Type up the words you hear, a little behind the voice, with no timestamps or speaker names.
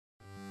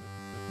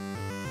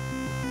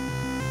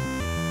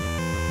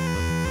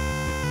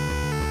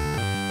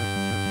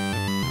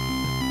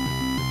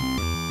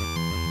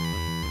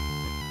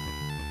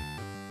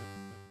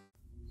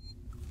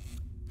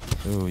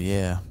Ooh,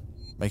 yeah.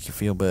 Make you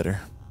feel better.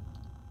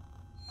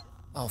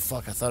 Oh,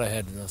 fuck. I thought I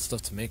had enough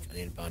stuff to make. I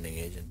need a bonding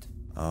agent.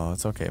 Oh,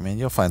 it's okay, man.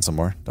 You'll find some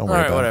more. Don't worry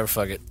about it. Alright, whatever.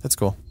 Fuck it. It's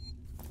cool.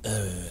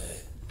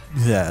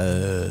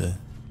 Yeah.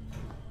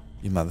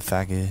 You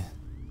motherfucker.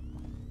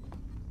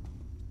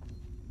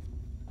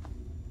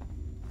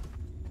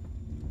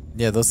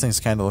 Yeah, those things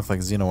kind of look like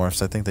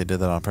xenomorphs. I think they did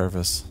that on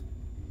purpose.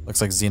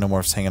 Looks like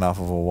xenomorphs hanging off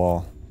of a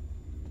wall.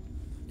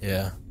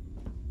 Yeah.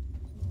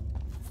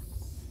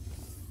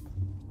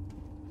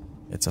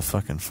 It's a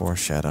fucking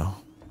foreshadow.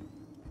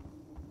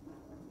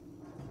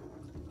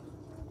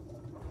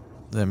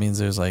 That means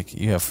there's like,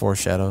 you have four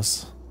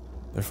shadows.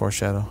 They're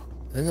foreshadow.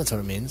 I think that's what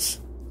it means.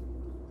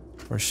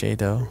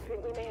 Foreshadow. I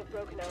think we may have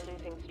broken our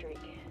losing streak.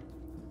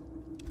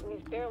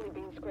 We've barely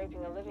been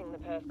scraping a living the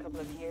past couple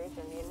of years,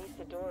 and the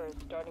Anisadora is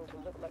starting to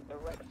look like the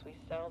wrecks we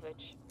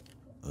salvage.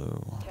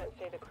 Ooh. Can't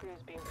say the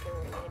crew's been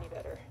faring any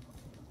better.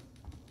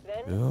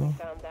 Then Ooh. we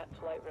found that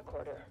flight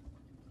recorder.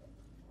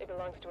 It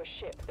belongs to a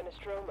ship, the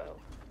Nostromo.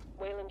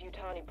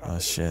 Wayland-Yutani property. Oh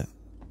shit.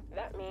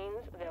 That means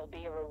there'll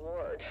be a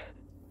reward.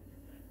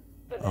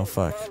 But Oh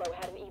fuck. Marlowe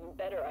had an even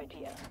better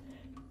idea.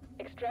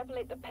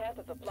 Extrapolate the path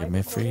of the flight Give me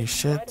recorder free and try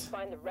shit. to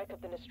find the wreck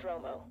of the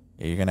Nostromo.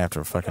 Yeah, you're gonna have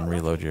to fucking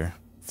reload your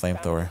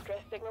flamethrower. Stress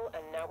signal,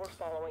 and now we're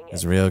following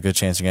There's it. a real good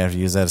chance you're gonna have to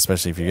use that,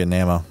 especially if you're getting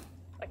ammo.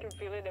 I can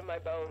feel it in my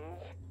bones.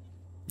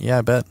 Yeah,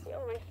 I bet. He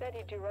always said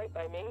he'd do right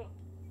by me.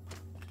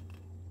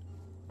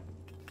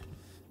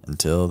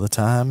 Until the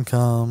time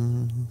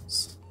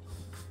comes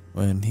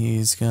when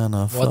he's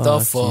gonna What the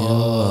fuck you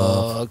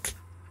up. fuck?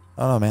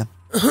 Oh no,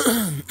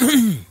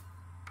 man.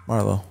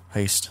 Marlowe,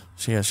 haste.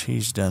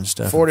 He's done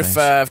stuff.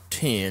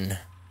 4510.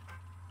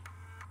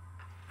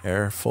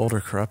 Error folder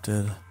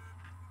corrupted.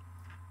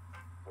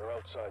 We're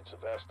outside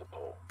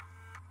Sevastopol.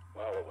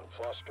 Marlowe and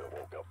Foster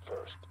woke up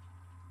first.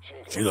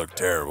 She looked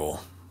terrible.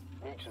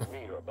 Meeks and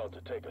me are about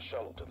to take a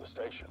shuttle to the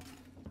station.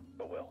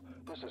 But well,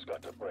 this has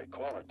got to break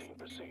quarantine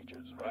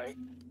procedures, right?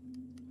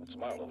 It's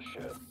Marlowe's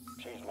ship.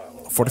 She's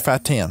Marlowe.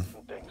 4510.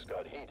 Things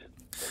got heated.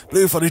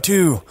 Blue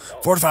 42.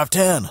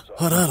 4510.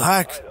 Hut hut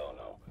hack. I don't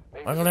know.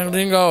 Maybe Wangle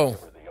dingo. give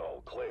her the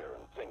all clear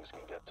and things can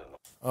get to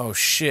Oh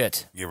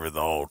shit. Give her the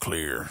all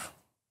clear.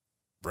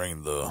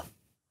 Bring the...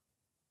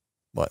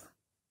 What?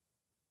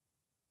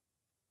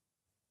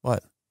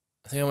 What?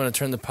 I think I'm gonna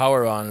turn the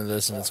power on to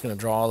this and it's gonna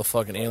draw all the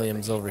fucking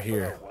aliens over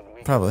here. when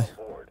we Probably. get on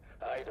board.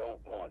 I don't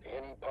want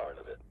any part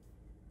of it.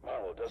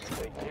 Marlowe doesn't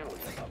take nearly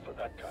enough for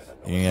that kind of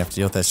You're gonna have to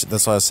deal with that shit.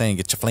 That's what I was saying.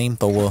 Get your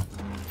flamethrower.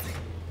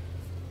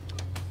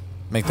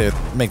 Make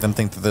them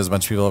think that there's a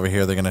bunch of people over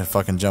here. They're gonna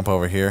fucking jump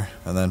over here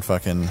and then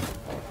fucking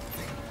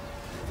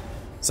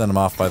send them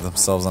off by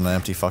themselves on an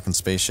empty fucking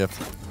spaceship.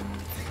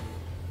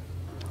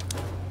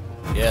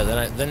 Yeah,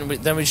 then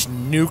we should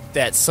nuke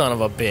that son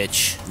of a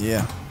bitch.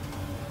 Yeah.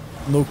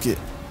 Nuke it.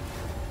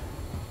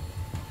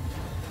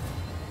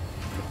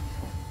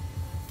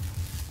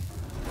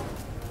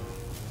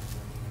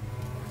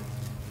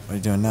 What are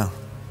you doing now?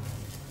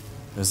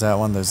 There's that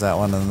one,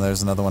 and then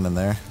there's another one in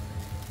there.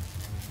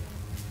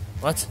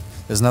 What?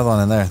 There's another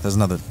one in there. There's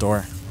another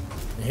door.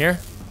 In here?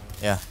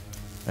 Yeah.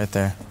 Right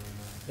there.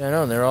 Yeah, I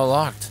know, they're all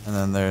locked. And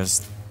then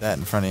there's that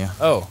in front of you.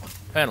 Oh,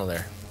 panel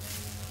there.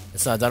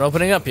 It's not done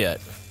opening up yet.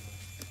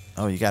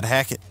 Oh, you gotta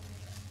hack it.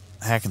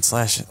 Hack and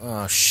slash it.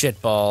 Oh,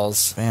 shit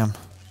balls. Bam.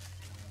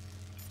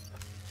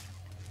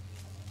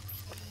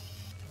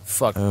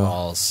 Fuck Oh.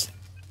 balls.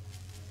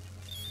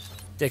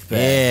 Dick bag.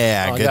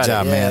 Yeah, Oh, I good got it.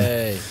 job, man.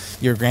 Yay.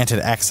 You're granted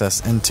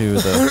access into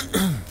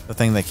the the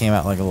thing that came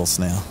out like a little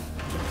snail.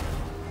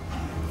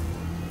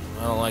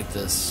 I don't like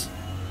this.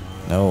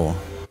 No.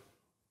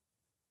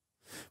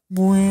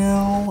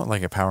 Well,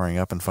 like it powering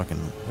up and fucking.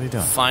 What are you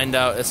doing? Find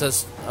out. It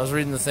says. I was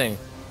reading the thing.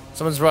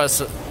 Someone's brought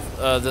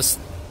this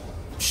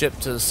ship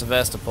to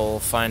Sevastopol.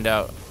 Find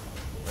out.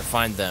 Or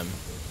find them.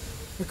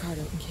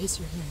 Ricardo, in case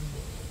you're hearing me,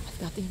 I've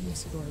got the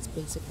Anisadora's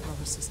basic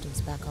power systems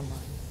back online.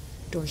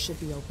 Doors should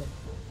be open.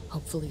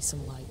 Hopefully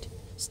some light.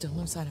 Still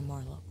no sign of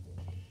Marlowe.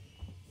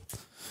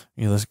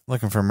 You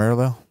looking for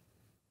Merlo?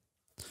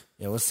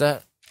 Yeah, what's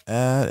that?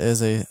 That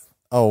is a...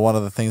 Oh, one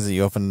of the things that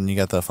you opened and you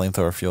got the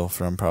flamethrower fuel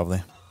from,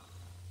 probably.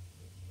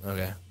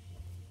 Okay.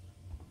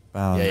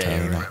 Bound Yeah,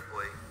 to- you're right.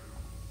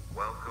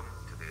 Welcome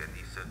to the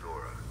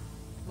Anisadora.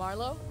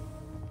 Marlowe?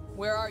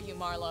 Where are you,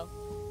 Marlowe?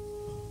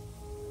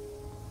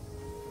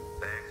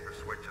 Thanks for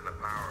switching the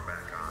power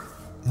back on.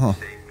 Huh.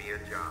 Saved me a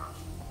job.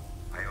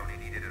 I only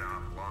needed it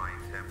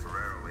offline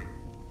temporarily.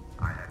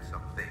 I had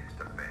some things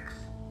to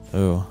fix.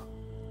 Ooh.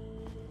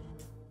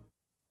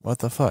 What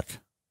the fuck?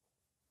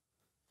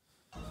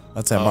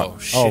 That's that. Oh,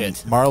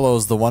 shit. Oh,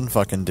 Marlowe's the one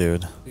fucking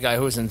dude. The guy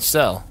who was in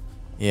cell.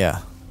 Yeah.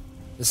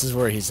 This is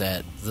where he's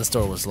at. This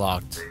door was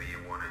locked. Maybe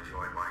you want to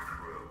join my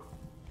crew.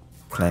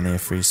 Plenty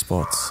of free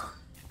sports.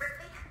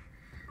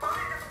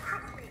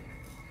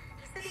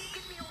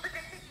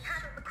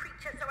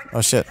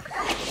 Oh shit.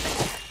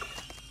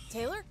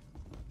 Taylor?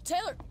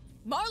 Taylor!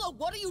 Marlowe,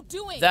 what are you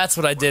doing? That's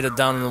what I did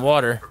down in the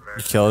water.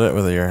 You killed it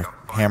with your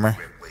hammer.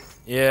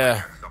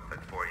 Yeah. Something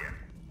for you.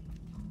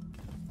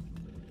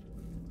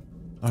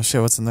 Oh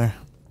shit, what's in there?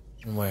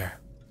 And where?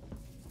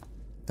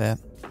 That.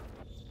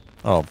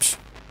 Oh, psh.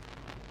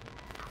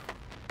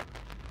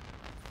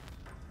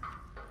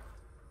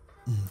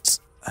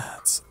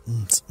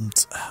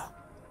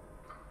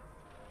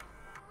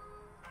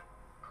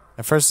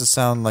 At first, it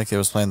sounded like it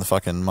was playing the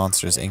fucking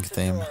Monsters Inc.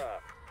 theme. This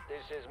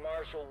is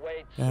Marshal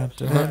Waits Da, of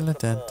da, da, da,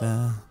 da,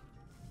 da.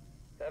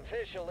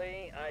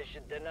 Officially, I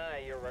should deny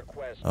your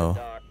request, Oh.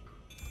 Doc.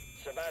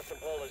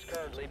 Sebastopol is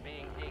currently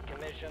being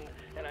decommissioned,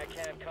 and I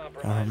can't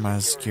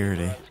Compromise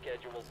security. for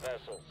unscheduled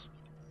vessels.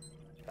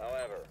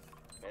 However,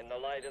 in the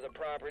light of the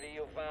property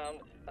you found,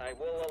 I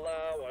will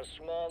allow a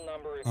small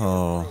number of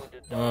Oh. your crew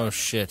to dock Oh,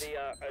 shit.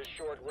 via a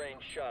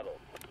short-range shuttle.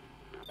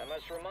 I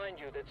must remind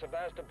you that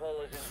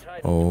Sebastopol is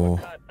entitled Oh.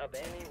 to a cut of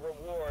any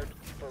reward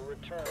for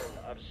return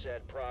of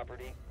said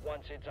property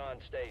once it's on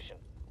station.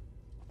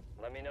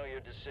 Let me know your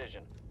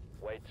decision.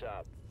 Waits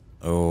up.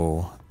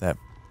 Oh, that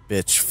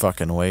bitch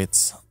fucking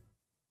waits.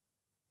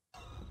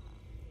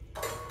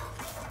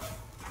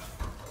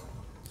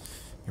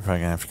 You're probably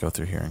gonna have to go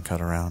through here and cut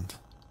around.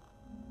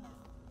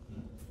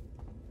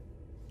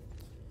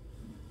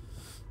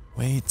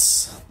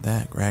 Waits,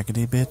 that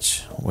raggedy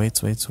bitch.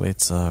 Waits,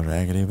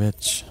 raggedy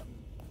bitch.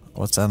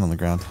 What's that on the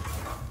ground?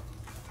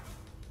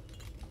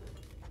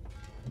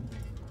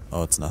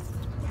 Oh, it's nothing.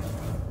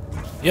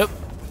 Yep.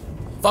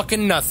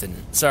 Fucking nothing.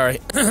 Sorry.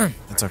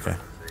 It's okay.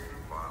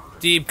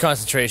 Deep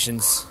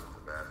concentrations.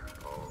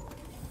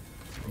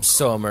 I'm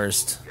so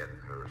immersed. Getting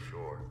her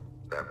ashore.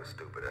 That was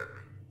stupid at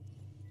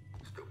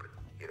me. Stupid.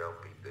 You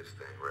don't beat this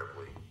thing,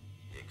 Ripley.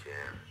 You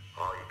can't.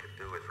 All you can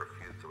do is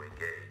refuse to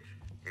engage.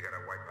 You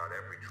gotta wipe out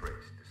every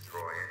trace,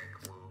 destroy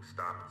any clue,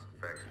 stop its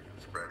infection from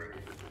spreading.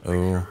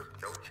 Oh.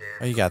 No chance.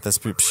 Oh, you got this,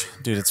 psh.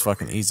 Dude, it's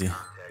fucking easy.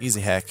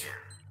 Easy hack.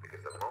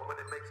 Because the moment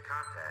it makes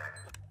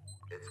contact,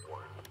 it's won.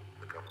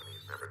 The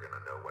company's never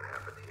gonna know what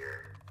happened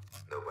here.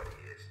 Nobody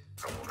is.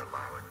 I won't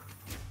allow it.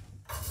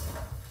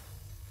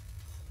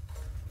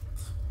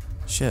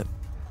 Shit.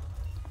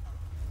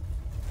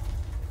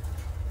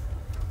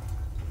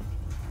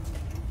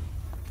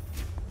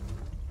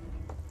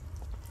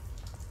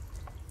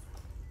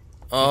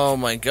 Oh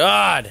my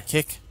god.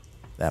 Kick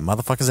that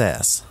motherfucker's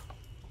ass.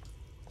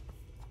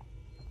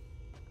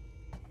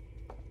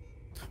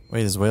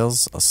 Wait, is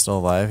Wales still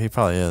alive? He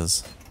probably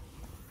is.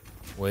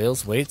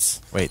 Whales?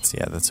 Waits? Wait,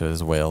 yeah, that's who it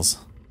is, Wales.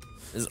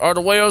 Are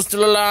the whales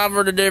still alive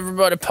or did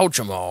everybody poach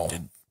them all?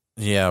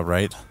 Yeah,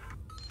 right?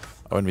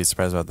 I wouldn't be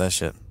surprised about that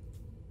shit.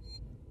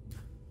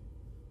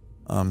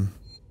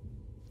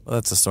 Well,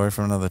 that's a story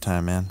for another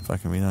time, man.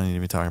 Fucking, we don't need to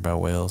be talking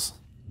about whales.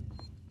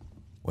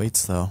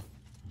 Waits, though.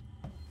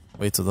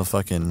 Waits with the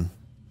fucking...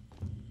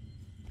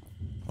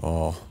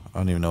 Oh, I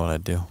don't even know what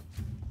I'd do.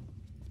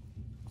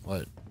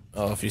 What?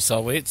 Oh, if you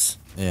saw Waits?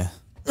 Yeah.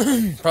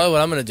 Probably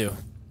what I'm gonna do.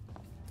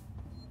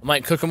 I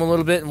might cook him a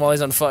little bit, and while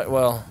he's on fire,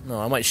 well, no,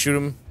 I might shoot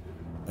him.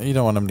 You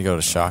don't want him to go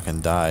to shock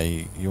and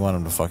die. You want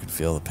him to fucking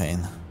feel the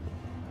pain.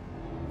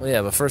 Well,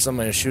 yeah, but first I'm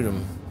gonna shoot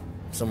him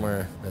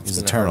somewhere that's He's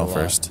gonna eternal hurt a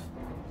lot. first.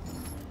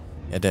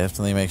 Yeah,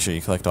 definitely make sure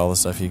you collect all the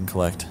stuff you can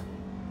collect.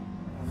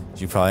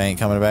 You probably ain't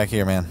coming back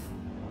here, man.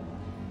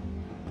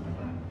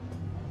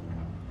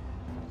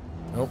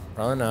 Nope,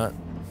 probably not.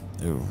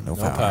 Ooh, no No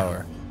power.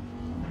 power.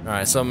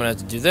 Alright, so I'm gonna have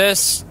to do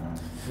this, then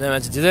I'm gonna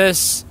have to do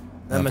this,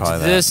 then I'm And gonna have to do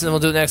probably this, and then we'll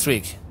do it next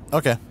week.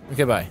 Okay.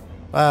 Okay, bye.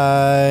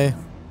 Bye.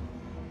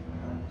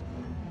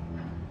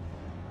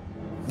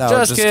 No,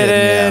 Just kidding.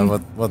 Yeah, kidding.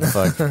 what the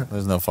fuck?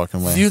 There's no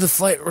fucking way. View the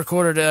flight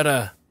recorder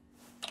data.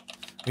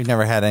 We've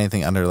never had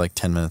anything under like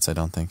 10 minutes, I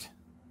don't think.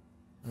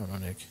 I don't know,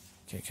 Nick.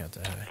 Can't count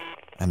that high.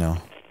 I know.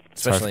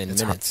 It's Especially hard- in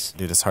it's hard- minutes.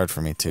 Dude, it's hard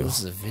for me too. This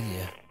is a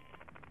video.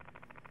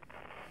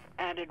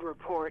 Added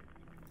report.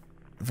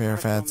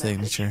 Verified personal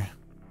message. signature.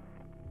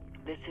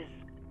 This is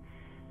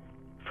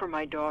for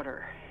my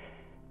daughter.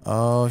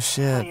 Oh Hi,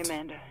 shit.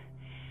 Amanda.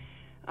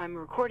 I'm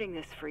recording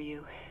this for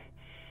you,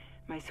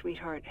 my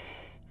sweetheart,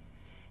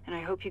 and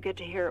I hope you get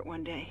to hear it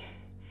one day.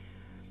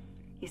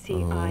 You see,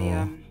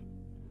 Oh.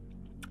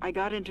 I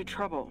got into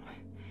trouble.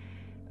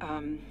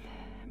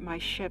 My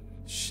ship,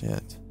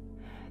 Shit.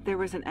 there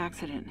was an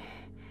accident,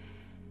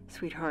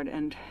 sweetheart,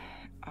 and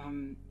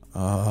we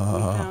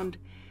Oh. found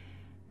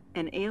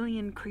an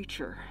alien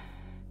creature.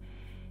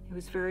 It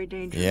was very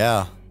dangerous.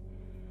 Yeah.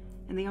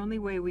 And the only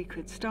way we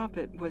could stop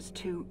it was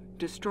to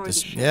destroy the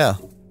ship. Yeah.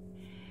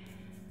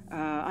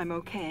 I'm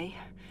okay.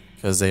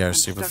 Because they are I'm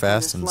super stuck on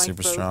fast this and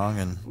super lifeboat, strong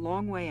and...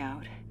 long way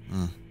out.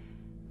 Mm.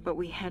 But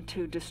we had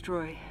to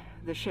destroy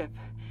the ship.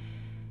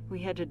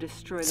 We had to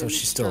destroy the So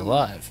she's still terminal.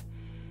 alive.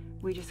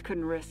 We just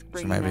couldn't risk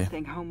bringing maybe. that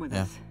thing home with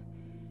Yeah. us.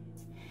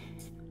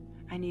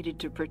 I needed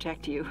to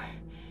protect you.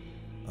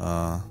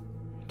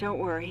 Don't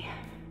worry.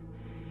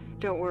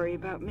 Don't worry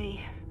about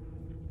me.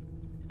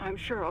 I'm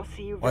sure I'll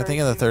see you Well, I very think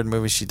in the soon. third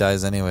movie she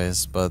dies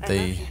anyways, but I they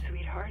love you,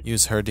 sweetheart.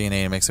 use her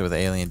DNA and mix it with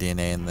alien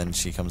DNA, and then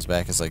she comes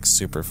back as like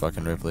super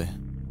fucking Ripley.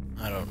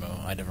 I don't know.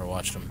 I never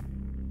watched them.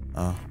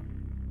 Oh.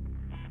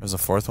 There's a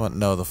fourth one?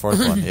 No, the fourth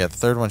one. Yeah, the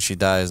third one she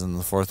dies, and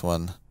the fourth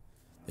one,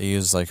 they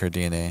use like her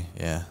DNA.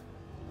 Yeah.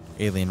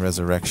 Alien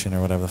resurrection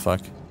or whatever the fuck.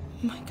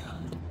 Oh my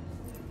god.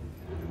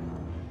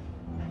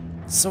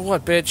 So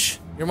what, bitch?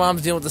 Your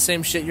mom's dealing with the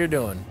same shit you're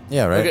doing.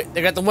 Yeah, right? Look at-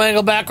 they got the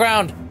Wangle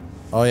background.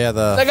 Oh, yeah,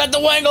 They got the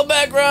Wangle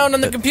background on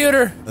the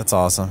computer. That's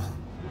awesome.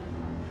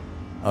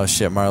 Oh,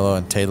 shit, Marlo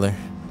and Taylor.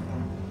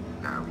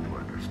 Now you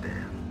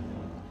understand.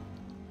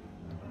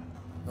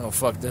 Oh,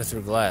 fuck, they're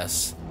through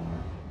glass.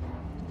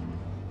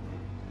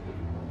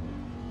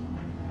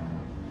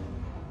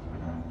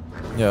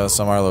 Yeah,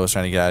 so Marlo was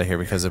trying to get out of here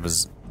because it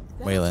was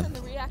Waylon. Turn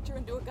the reactor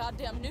into a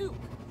goddamn nuke.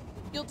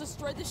 You'll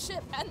destroy the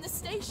ship and the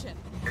station.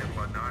 If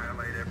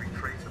annihilate every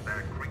trace of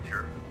that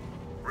creature,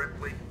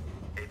 Ripley,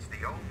 it's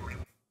the only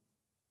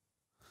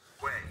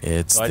way.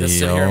 It's Do I the just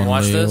sit here and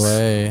watch only this?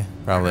 way.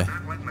 Probably. I'm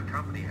not letting the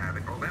company have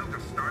it, or they'll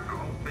just start the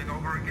whole thing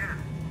over again.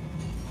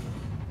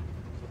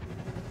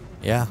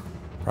 Yeah,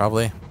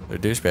 probably. They're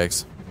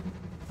douchebags.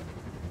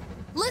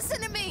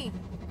 Listen to me!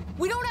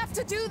 We don't have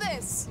to do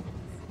this!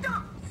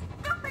 Stop!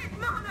 Stop it,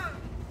 Marlo!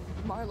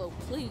 Marlo,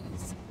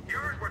 please. You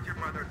heard what your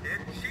mother did.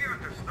 She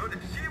understood. If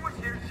she was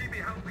here, she'd be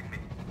helping me.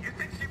 You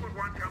think she would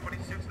want company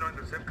suits knowing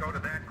the zip code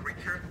of that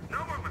creature? No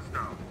one must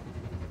know.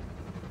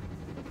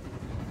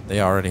 They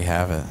already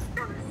have it.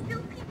 There are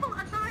still people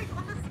alive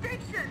on the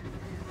station.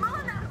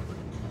 Marlo!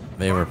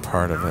 They were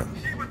part of it.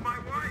 She was my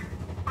wife.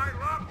 I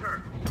loved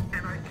her.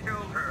 And I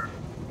killed her.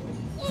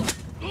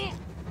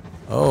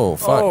 Oh,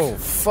 fuck. Oh,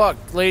 fuck,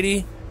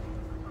 lady.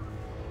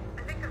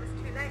 I think that was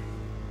too late.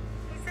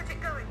 He set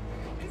it going.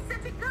 He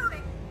set it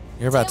going.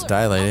 You're about to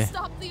die, lady. I'll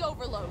stop the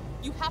overload.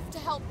 You have to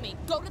help me.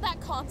 Go to that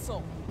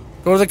console.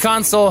 Go to the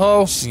console,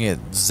 ho. She's gonna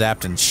get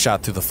zapped and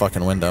shot through the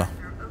fucking window.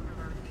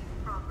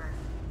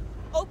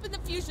 Open the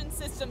fusion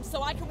system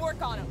so I can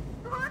work on them.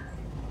 What?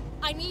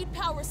 I need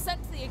power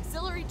sent to the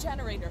auxiliary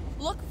generator.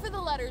 Look for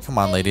the letters. Come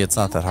on, lady, it's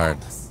not that hard.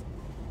 AUX.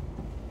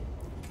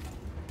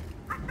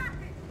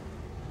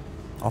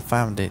 I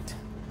found it.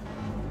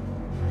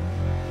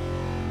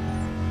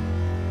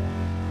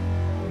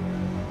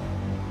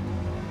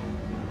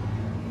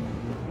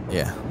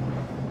 Yeah.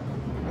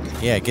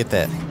 Yeah, get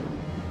that.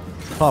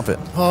 Pump it.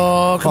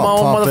 Oh, come on,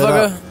 pump it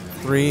motherfucker. up.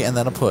 3 and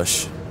then a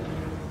push.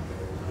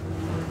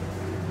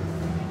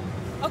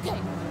 Okay,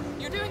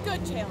 you're doing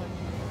good, Taylor.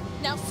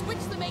 Now switch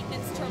the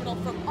maintenance terminal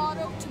from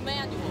auto to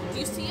manual. Do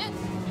you see it?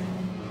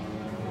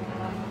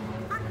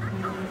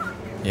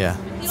 Yeah.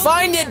 It'll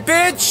Find be it,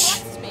 there.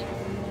 bitch! Trust me.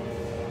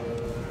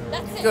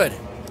 That's it. Good.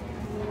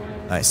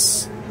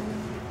 Nice.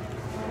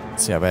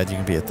 Let's see how bad you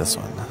can be at this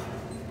one.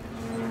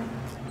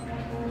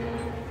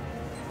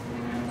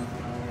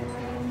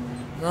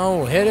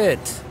 No, hit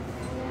it.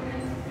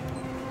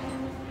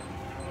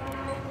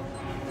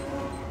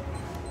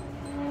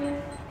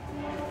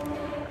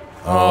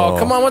 Oh,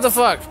 come on, what the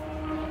fuck?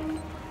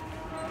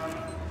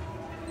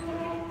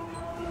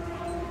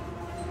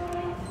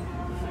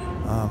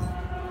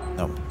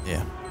 No,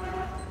 yeah.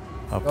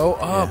 Up. Go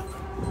up.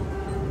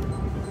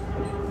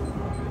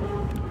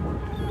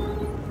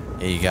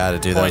 Yeah, you gotta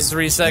do that.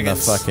 0.3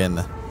 seconds. In the fucking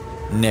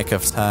nick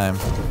of time.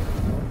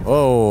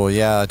 Oh,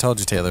 yeah, I told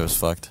you Taylor was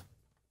fucked.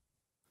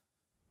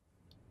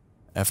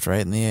 F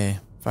right in the A.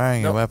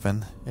 Firing a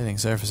weapon, hitting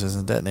surfaces,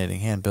 and detonating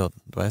hand-built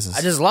devices.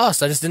 I just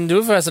lost. I just didn't do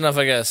it fast enough,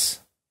 I guess.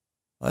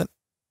 What?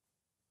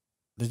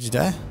 Did you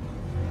die?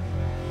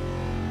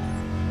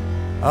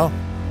 Oh.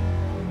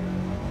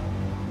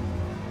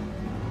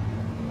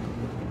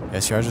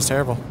 Guess you are just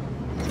terrible.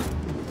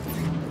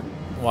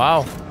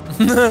 Wow.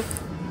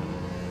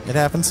 It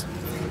happens.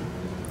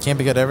 Can't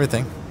be good at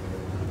everything.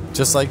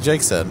 Just like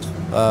Jake said, in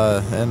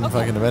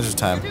fucking Adventure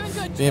Time. You're doing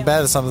good, Being Jim.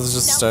 bad at something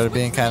just Now started switch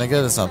being the kind of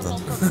good at maintenance something.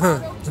 terminal from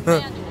auto to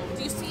manual.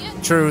 Do you see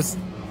it? Truth.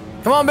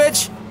 Come on,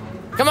 bitch.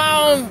 Come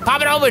on, pop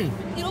it open.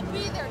 It'll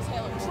be there,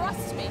 Taylor.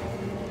 Trust me.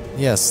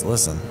 Yes,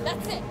 listen.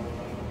 That's it.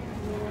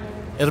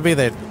 It'll be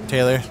there,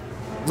 Taylor.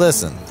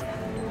 Listen.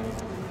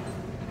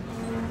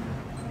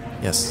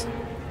 Yes.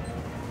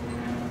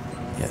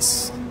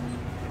 Yes.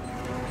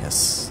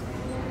 Yes.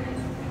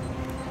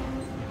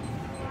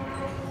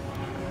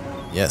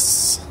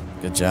 Yes.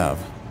 Good job.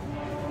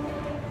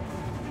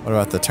 What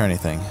about the turny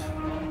thing?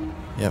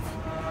 Yep.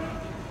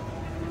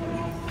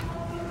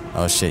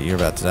 Oh shit, you're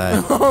about to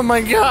die. Oh my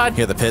god.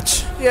 Hear the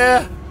pitch?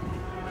 Yeah.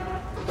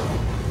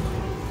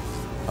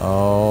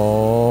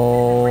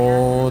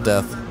 Oh,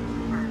 death.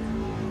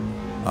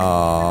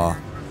 Oh,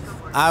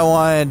 I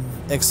wanted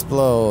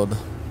explode.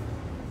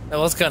 That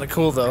was kind of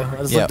cool, though. I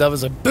just Yep. looked up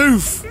as a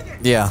boof.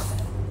 Yeah.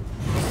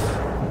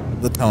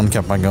 The tone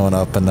kept on going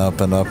up and up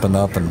and up and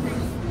up and.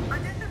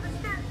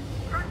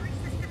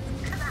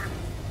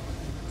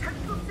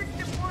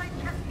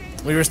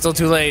 We were still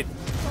too late.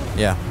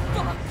 Yeah.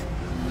 Fuck.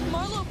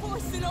 Marlo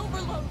forced an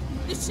overload.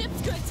 The ship's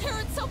gonna tear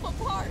itself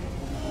apart.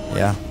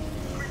 Yeah.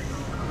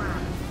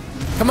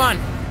 Come on.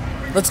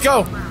 Let's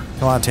go.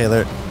 Come on,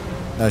 Taylor.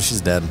 No, she's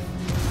dead.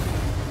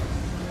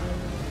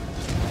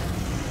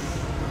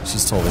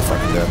 She's totally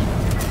fucking dead.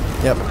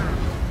 Yep.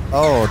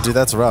 Oh, dude,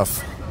 that's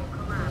rough.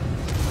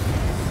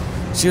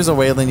 She was a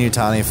Wayland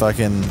Yutani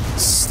fucking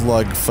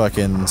slug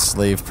fucking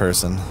slave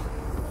person.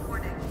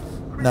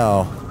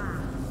 No.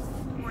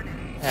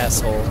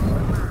 Asshole.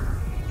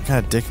 What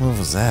kind of dick move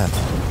was that?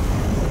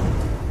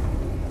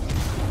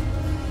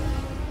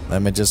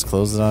 Let me just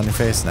close it on your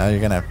face. Now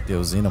you're gonna have to deal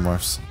with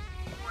xenomorphs.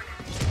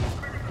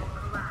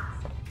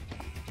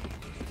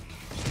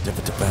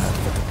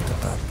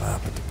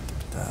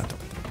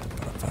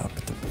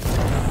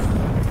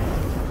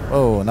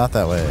 Whoa, not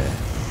that way.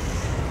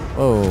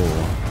 Whoa.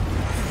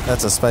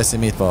 That's a spicy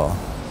meatball.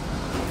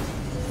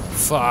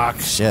 Fuck.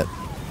 Shit.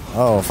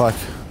 Oh, fuck.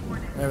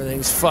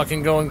 Everything's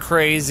fucking going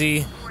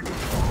crazy.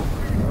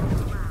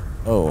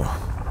 Oh.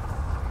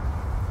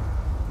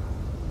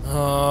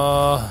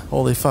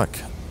 Holy fuck.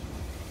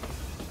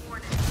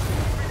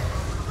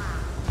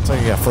 It's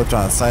like you got flipped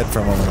on its side for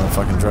a moment and then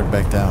fucking drugged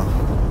back down.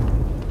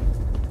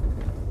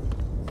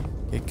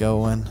 Get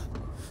going.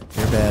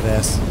 You're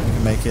badass. You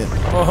can make it.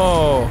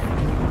 Oh.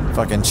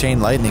 Fucking chain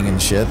lightning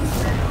and shit.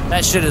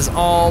 That shit is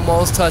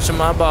almost touching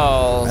my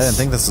balls. I didn't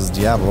think this was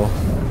Diablo.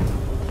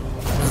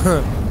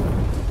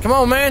 Come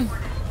on, man.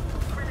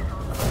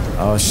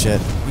 Oh shit.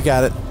 You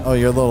got it. Oh,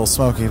 you're a little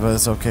smoky, but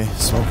it's okay.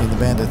 Smokey the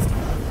Bandit.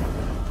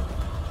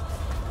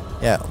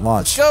 Yeah,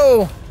 launch.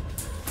 Go.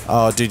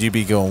 Oh, dude, you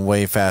be going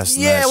way faster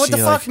than that. Yeah, what the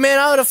fuck, man?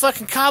 I would have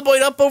fucking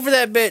cowboyed up over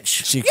that bitch.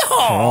 She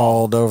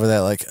crawled over that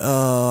like,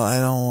 oh, I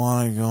don't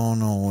want to go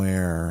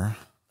nowhere.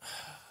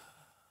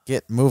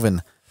 Get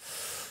moving,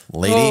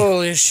 lady.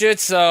 Holy shit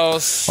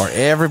sauce. Or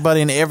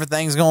everybody and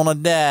everything's gonna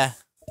die.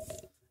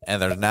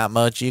 And there's not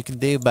much you can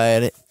do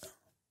about it.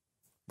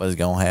 But it's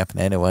gonna happen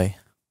anyway.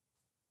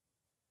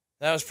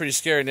 That was pretty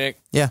scary, Nick.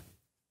 Yeah.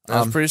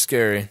 That was pretty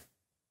scary.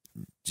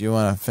 Do you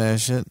want to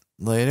finish it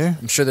later?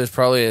 I'm sure there's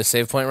probably a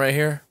save point right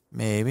here.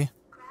 Maybe.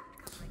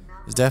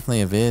 There's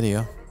definitely a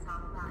video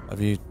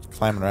of you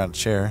climbing around a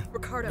chair.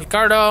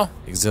 Ricardo.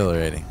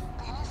 Exhilarating.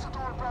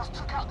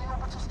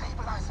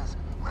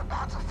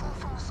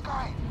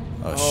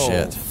 Oh,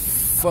 shit.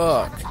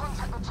 Fuck.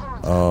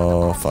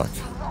 Oh, fuck.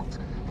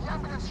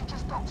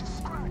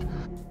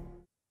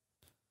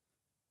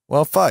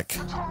 Well, fuck.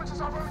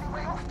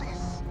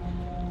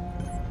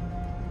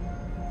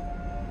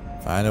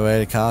 Find a way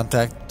to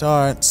contact the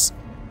torrents.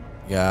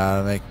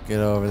 Gotta make it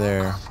over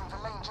there.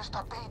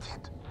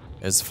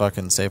 Is the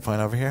fucking save point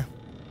over here?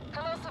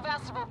 Hello,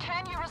 Sevastopol.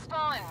 Can you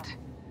respond?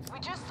 We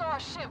just saw a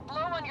ship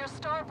blow on your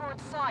starboard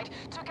side.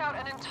 Took out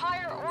an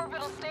entire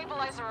orbital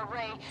stabilizer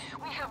array.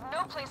 We have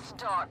no place to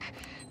dock.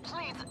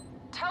 Please,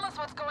 tell us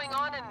what's going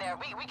on in there.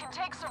 We can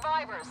take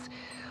survivors.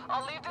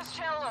 I'll leave this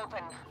channel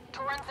open.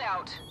 Torrents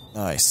out.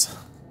 Nice.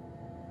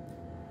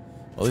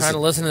 Well, Trying to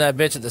listen to that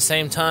bitch at the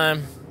same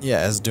time. Yeah,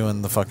 as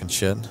doing the fucking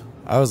shit.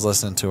 I was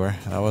listening to her,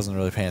 and I wasn't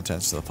really paying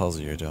attention to the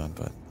puzzle you were doing,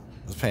 but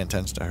I was paying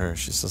attention to her.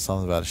 She said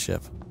something about a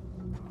ship.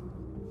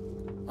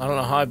 I don't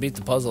know how I beat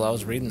the puzzle. I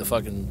was reading the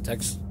fucking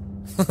text.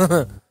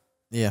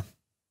 Yeah.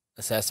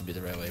 This has to be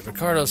the right way.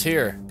 Ricardo's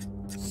here.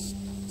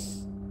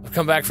 I've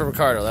come back for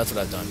Ricardo. That's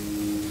what I've done.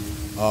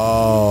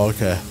 Oh,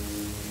 okay.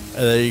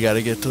 And then you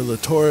gotta get to the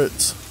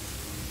turrets.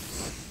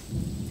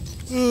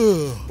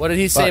 What did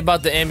he say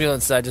about the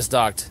ambulance that I just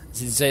docked?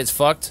 Did he say it's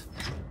fucked?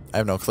 I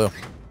have no clue.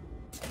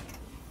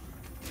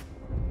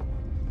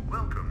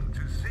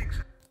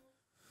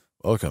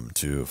 Welcome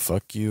to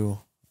Fuck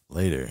You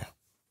Later.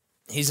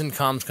 He's in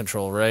comms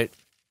control, right?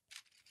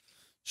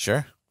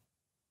 Sure.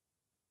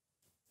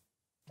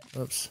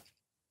 Oops.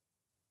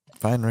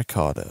 Find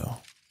Ricardo.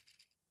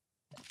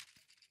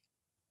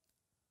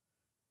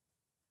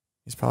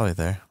 He's probably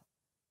there.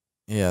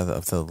 Yeah,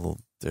 up to the little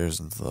stairs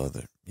and the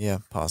other. Yeah,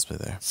 possibly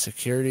there.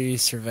 Security,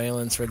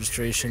 surveillance,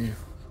 registration.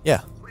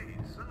 Yeah.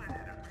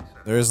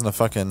 There isn't a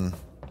fucking...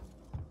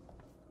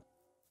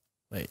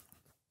 Wait.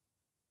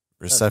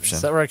 Reception.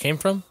 Is that where I came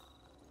from?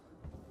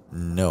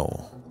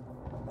 No.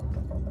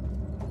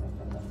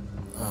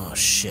 Oh,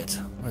 shit.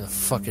 Where the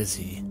fuck is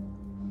he?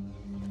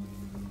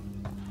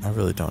 I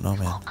really don't know,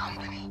 man.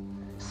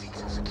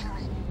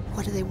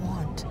 What do they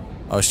want?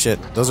 Oh, shit.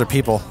 Those are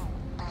people.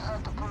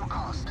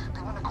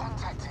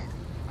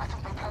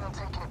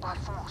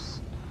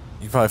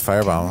 You can probably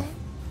firebomb them.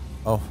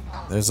 Oh,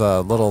 there's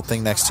a little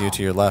thing next to you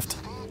to your left.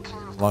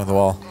 Along the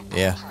wall.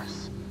 Yeah.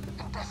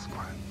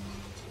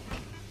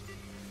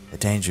 They're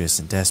dangerous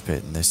and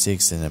desperate, and they're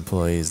citizen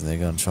employees, and they're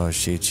gonna try to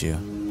shoot you.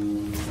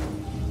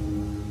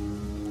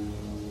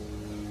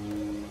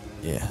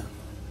 Yeah.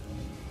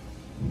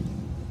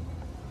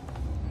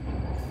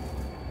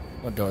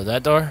 What door?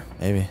 That door?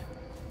 Maybe.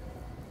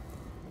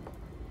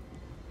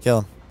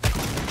 Kill him.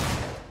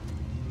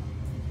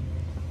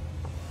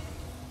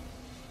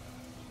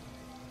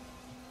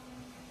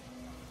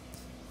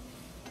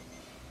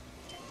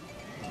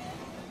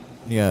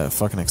 You gotta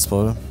fucking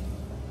explode him.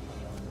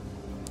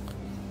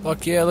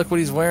 Fuck yeah, look what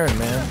he's wearing,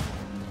 man.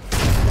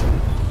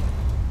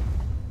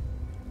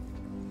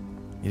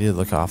 You did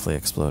look awfully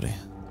explodey.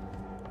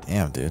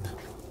 Damn, dude.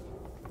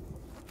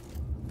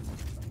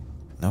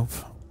 Nope.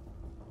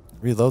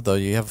 Reload, though,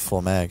 you have a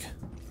full mag.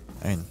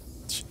 I mean,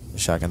 the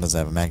shotgun doesn't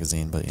have a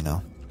magazine, but you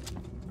know.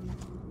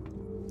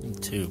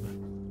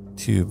 Tube.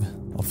 Tube.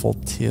 A full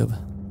tube.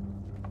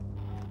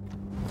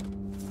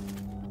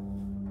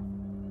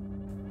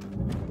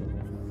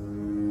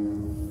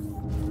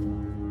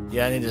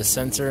 Yeah, I need a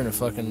sensor and a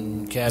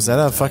fucking cabinet. Is that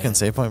a fucking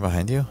save point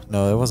behind you?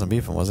 No, it wasn't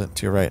beeping, was it?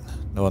 To your right.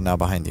 No, now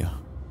behind you.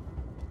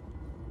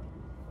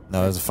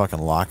 No, there's a fucking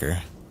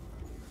locker.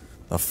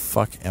 The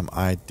fuck am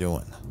I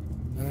doing?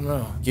 I don't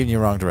know. Giving you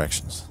wrong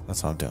directions.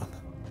 That's what I'm doing.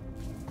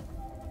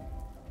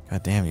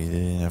 God damn, you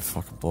didn't have to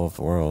fucking blow up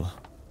the world.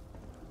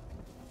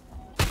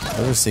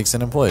 Those are Seeks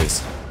and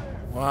employees.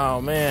 Wow,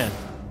 man.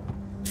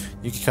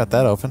 You can cut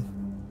that open.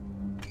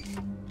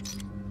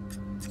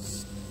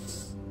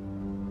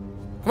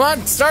 Come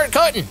on, start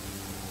cutting.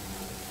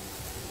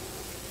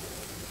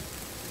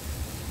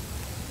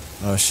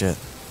 Oh shit.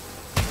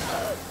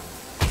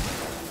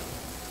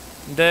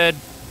 I'm dead.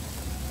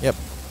 Yep.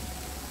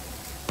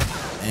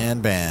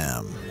 And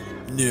bam.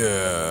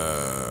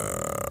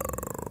 Yeah.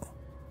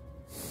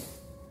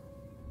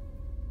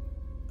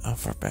 How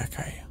far back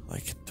are you?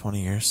 Like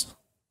 20 years?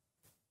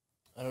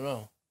 I don't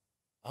know.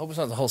 I hope it's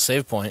not the whole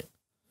save point.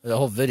 Or the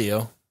whole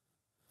video.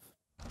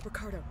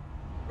 Ricardo.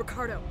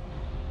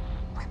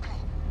 Ripley,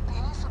 the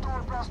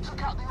Anisadora bros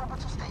took out the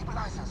orbital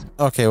stabilizers.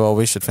 Okay, well,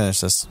 we should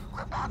finish this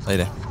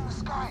later. From the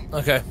sky.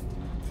 Okay.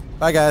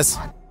 Bye, guys.